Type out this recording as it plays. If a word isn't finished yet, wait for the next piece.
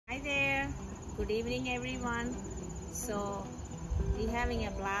Good evening, everyone. So we're having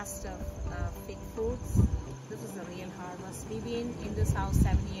a blast of fig fruits. This is a real harvest. We've been in this house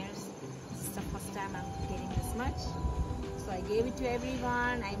 7 years. This is the first time I'm getting this much. So I gave it to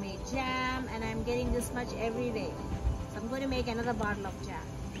everyone. I made jam and I'm getting this much every day. So I'm going to make another bottle of jam.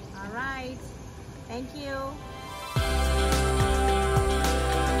 All right. Thank you.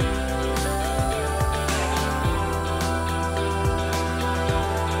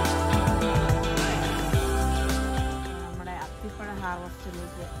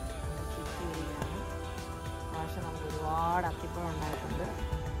 harvestiലേക്ക് എത്തി വരികയാണ്. പ്രാവശ്യം നമുക്ക് ഒരുപാട് അത്തിപ്പഴം ഉണ്ടായിട്ടുണ്ട്.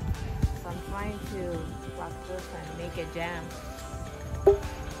 So I'm trying to pluck this and make a jam. So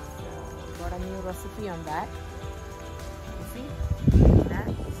got a new recipe on that. You see? That?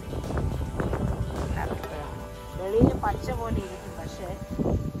 You see? വെളിയിൽ പച്ച പോലെ ഇരിക്കും, പക്ഷേ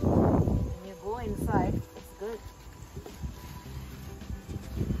when you go inside, it's good.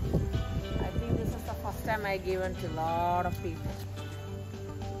 First time I given to a lot of people.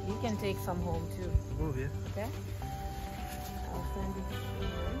 You can take some home too. Oh yeah. Okay. I'll send it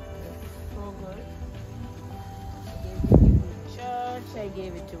here. It's so good. I gave it to church. I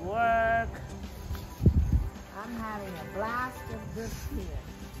gave it to work. I'm having a blast with this here.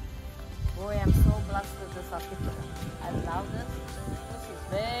 Boy, I'm so blessed with this article. I love this. This is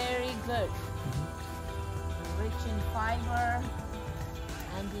very good. Rich in fiber,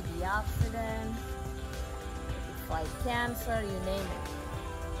 antioxidants. Fight cancer, you name it.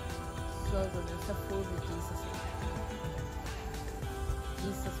 So good. It's a food that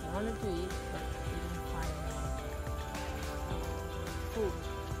Jesus wanted to eat, but he didn't find food.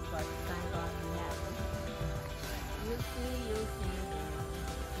 But thank God we have it. You see.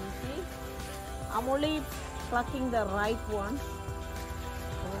 I'm only plucking the right ones.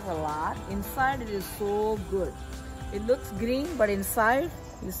 There's a lot. Inside it is so good. It looks green, but inside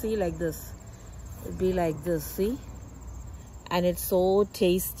you see like this. It'd be like this, see? And it's so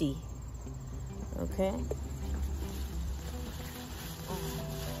tasty. Okay?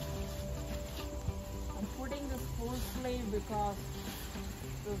 I'm putting this full sleeve because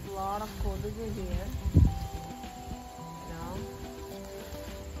there's a lot of kodugu here. You know?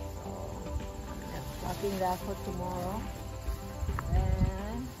 So I'm plucking that for tomorrow.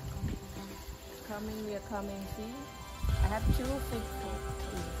 And we are coming, see? I have 2 fig fruits.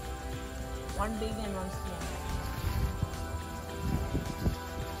 One big and one small.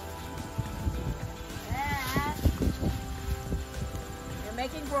 And you're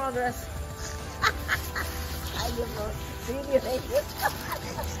making progress. I give her really like it.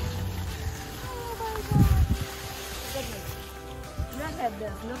 Oh my God. Look at this. Look at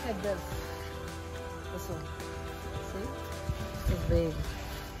this. Look at this. This one. See? It's big.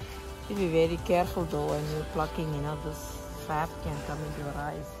 You be very careful though when you're plucking, you know, this sap can come into your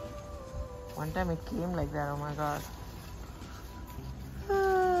eyes. One time it came like that, oh my God.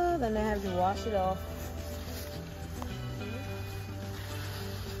 Then I have to wash it off.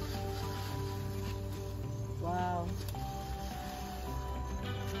 Wow.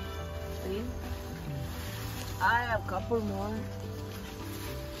 See? I have a couple more.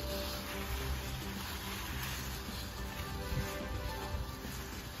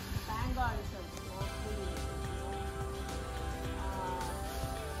 Thank God it's a small tree.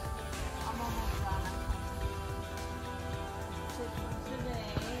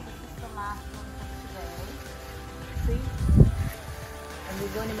 See? And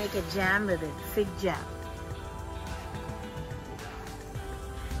we're going to make a jam with it, fig jam.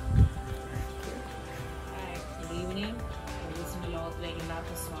 Hi, good evening. ലോകത്തിലേക്ക്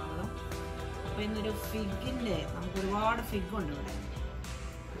എല്ലാവർക്കും സ്വാഗതം. അപ്പോൾ ഇന്നൊരു ഫിഗിൻ്റെ നമുക്ക് ഒരുപാട് fig ഉണ്ട് ഇവിടെ.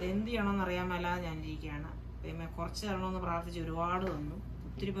 എന്ത് ചെയ്യണമെന്ന് അറിയാൻ മേലാതെ ഞാൻ ഇരിക്കുകയാണ്. കുറച്ച് തരണമെന്ന് പ്രാർത്ഥിച്ച് ഒരുപാട് തന്നു,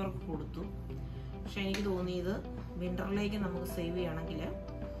 ഒത്തിരി പേർക്ക് കൊടുത്തു. പക്ഷെ എനിക്ക് തോന്നിയത് വിന്ററിലേക്ക് നമുക്ക് സേവ് ചെയ്യണമെങ്കിൽ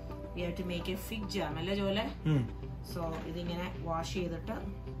we have to make a fig jam, അല്ലേ ജോലെ? So ഇതിങ്ങനെ വാഷ് ചെയ്തിട്ട്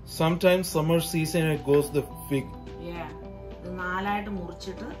sometimes summer season it goes the fig. Yeah. ഇത് 4ആയിട്ട്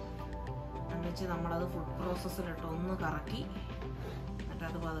മുറിച്ചിട്ട് എന്നിട്ട് നമ്മളത് ഫുഡ് പ്രോസസ്സിലിട്ട് ഒന്ന് കറക്കി എന്നിട്ട്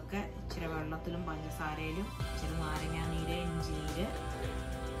അത് പതുക്കെ ഇച്ചിരി വെള്ളത്തിലും പഞ്ചസാരയിലും ഇച്ചിരി നാരങ്ങാ നീര്, ഇഞ്ചി നീര്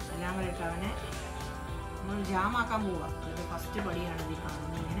എല്ലാം കൂടെ ഇട്ട് അവനെ നമ്മൾ ജാമാക്കാൻ പോവുക. അതൊരു ഫസ്റ്റ് പടിയാണ് ഇതിൽ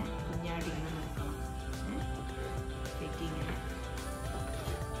കാണുന്നത്. ഇങ്ങനെ കുഞ്ഞായിട്ട് ഇങ്ങനെ നോക്കണം. ഇങ്ങനെ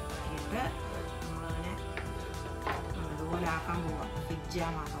ഇട്ട് നമ്മളതിനെ അതുപോലെ ആക്കാൻ പോവാം. ഫിഗ്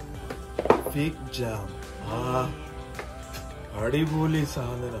ജാം ആക്കാൻ പോവാം. Fig jam. അടിപൊളി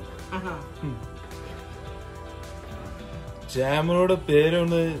സാധനം. ജാമിനോട്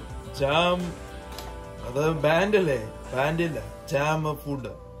പേരുണ്ട്. ജാം അത് ബാൻഡ് അല്ലേ? ബാൻഡ് ഇല്ല, ജാം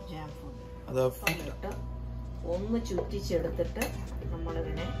ഫുഡ്. ഒന്ന് ചുറ്റിച്ചെടുത്തിട്ട്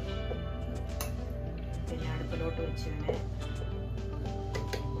നമ്മളിതിനെ വെച്ചിങ്ങനെ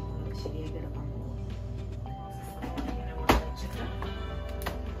ശരിയാക്കി എടുക്കാൻ പോകും. ഇങ്ങനെ കൂടെ വെച്ചിട്ട്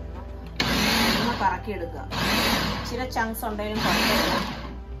ഒന്ന് കറക്കി എടുക്കുക. ഇച്ചിരി ചങ്ക്സ് ഉണ്ടെങ്കിലും കുഴപ്പമില്ല.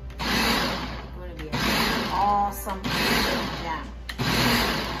 Awesome jam.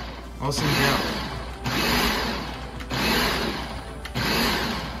 Awesome jam.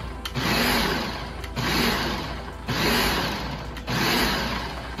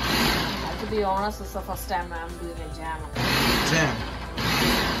 To be honest, this is the first time I'm doing a jam. Jam.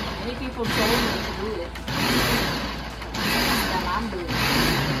 Many people told me to do it. First time I'm doing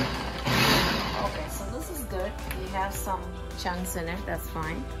it. Okay, so this is good. We have some chunks in it. That's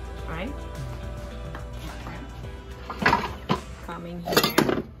fine, right? Coming here.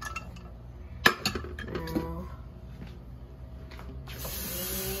 Now,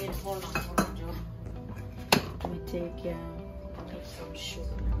 hold on, Joe. Let me take some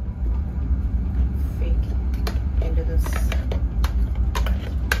sugar. Fake into this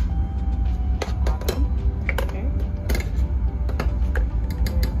bottom. Okay.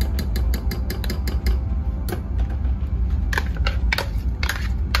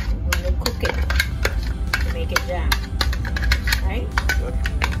 I'm going to cook it to make it jam. Right? Good.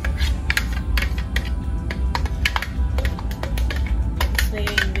 This way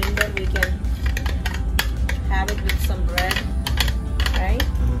in winter we can have it with some bread, right?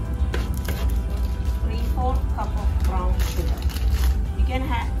 3/4 cup of brown sugar. You can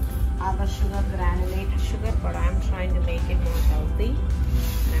have other sugar, granulated sugar, but I'm trying to make it more healthy.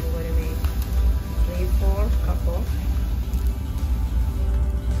 And I'm going to make 3/4 cup of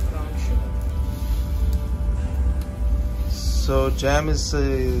brown sugar. So jam is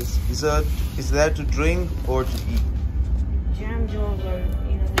that to drink or to eat? Jam Jordan,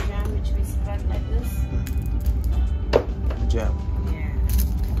 you know the jam which we spread like this? Jam. Yeah.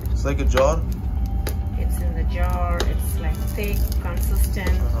 It's like a jar. It's in the jar, it's like thick,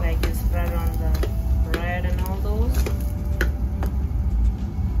 consistent, like you spread on the bread and all those.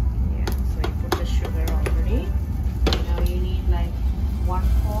 Yeah, so you put the sugar already. Now you need like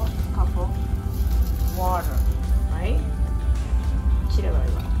 1/4 cup of water, right? Chili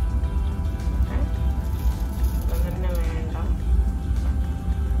velam. Okay?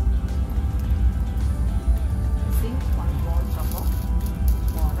 See, 1/4 cup of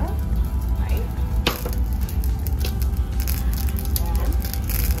water, right? And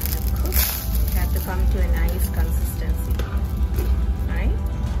cook. It has to come to a nice consistency, right?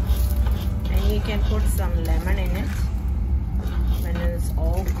 And you can put some lemon in it. When it's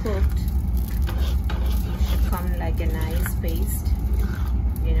all cooked, it should come like a nice paste,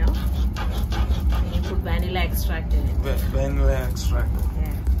 you know. And you put vanilla extract in it. Vanilla extract.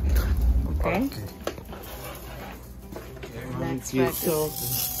 Yeah. Okay. That's right. So.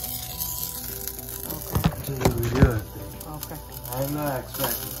 Okay. Okay. Vanilla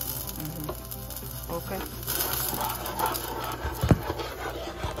extract. Okay.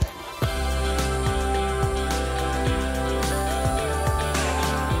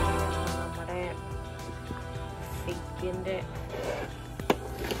 നമ്മുടെ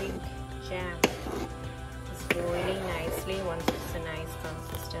fig jam is boiling nicely. Once it's a nice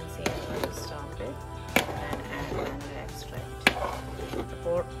consistency, I'm going to stop it and add vanilla extract.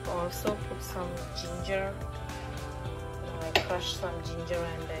 Also put some ginger. I crushed some ginger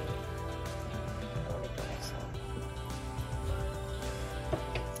and I put it also.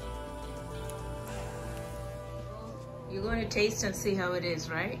 You're going to taste and see how it is,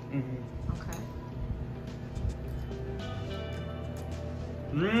 right? Okay.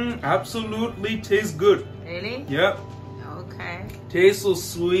 Absolutely tastes good. Really? Yep. Okay. Tastes so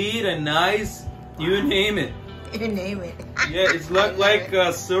sweet and nice. You name it. You name it. Yeah, it's like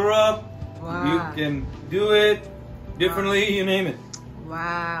syrup. Wow. You can do it differently. You name it.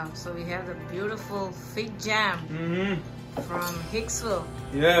 Wow. So we have the beautiful fig jam from Hicksville,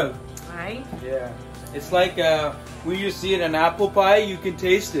 Yeah. right? Yeah. It's like when you see it in apple pie, you can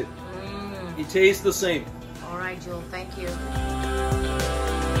taste it. It tastes the same. All right, Joel. Thank you.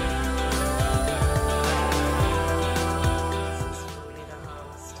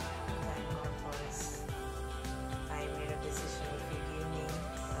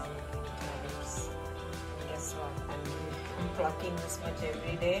 Plucking this much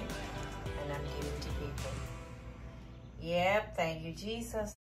every day and I'm giving to people. Yep, thank you, Jesus.